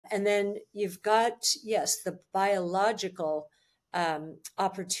And then you've got, yes, the biological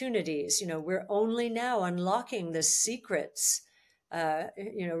opportunities. We're only now unlocking the secrets.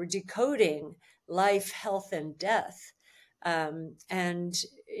 We're decoding life, health, and death. And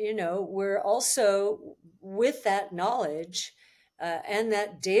we're also, with that knowledge and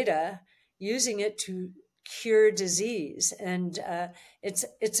that data, using it to cure disease. And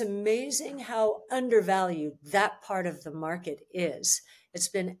it's amazing how undervalued that part of the market is. It's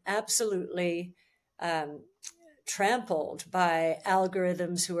been absolutely trampled by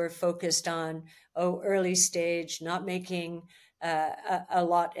algorithms who are focused on early stage, not making a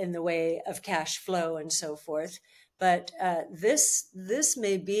lot in the way of cash flow and so forth. But this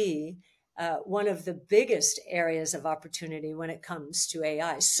may be one of the biggest areas of opportunity when it comes to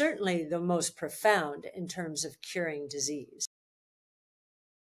AI, certainly the most profound in terms of curing disease.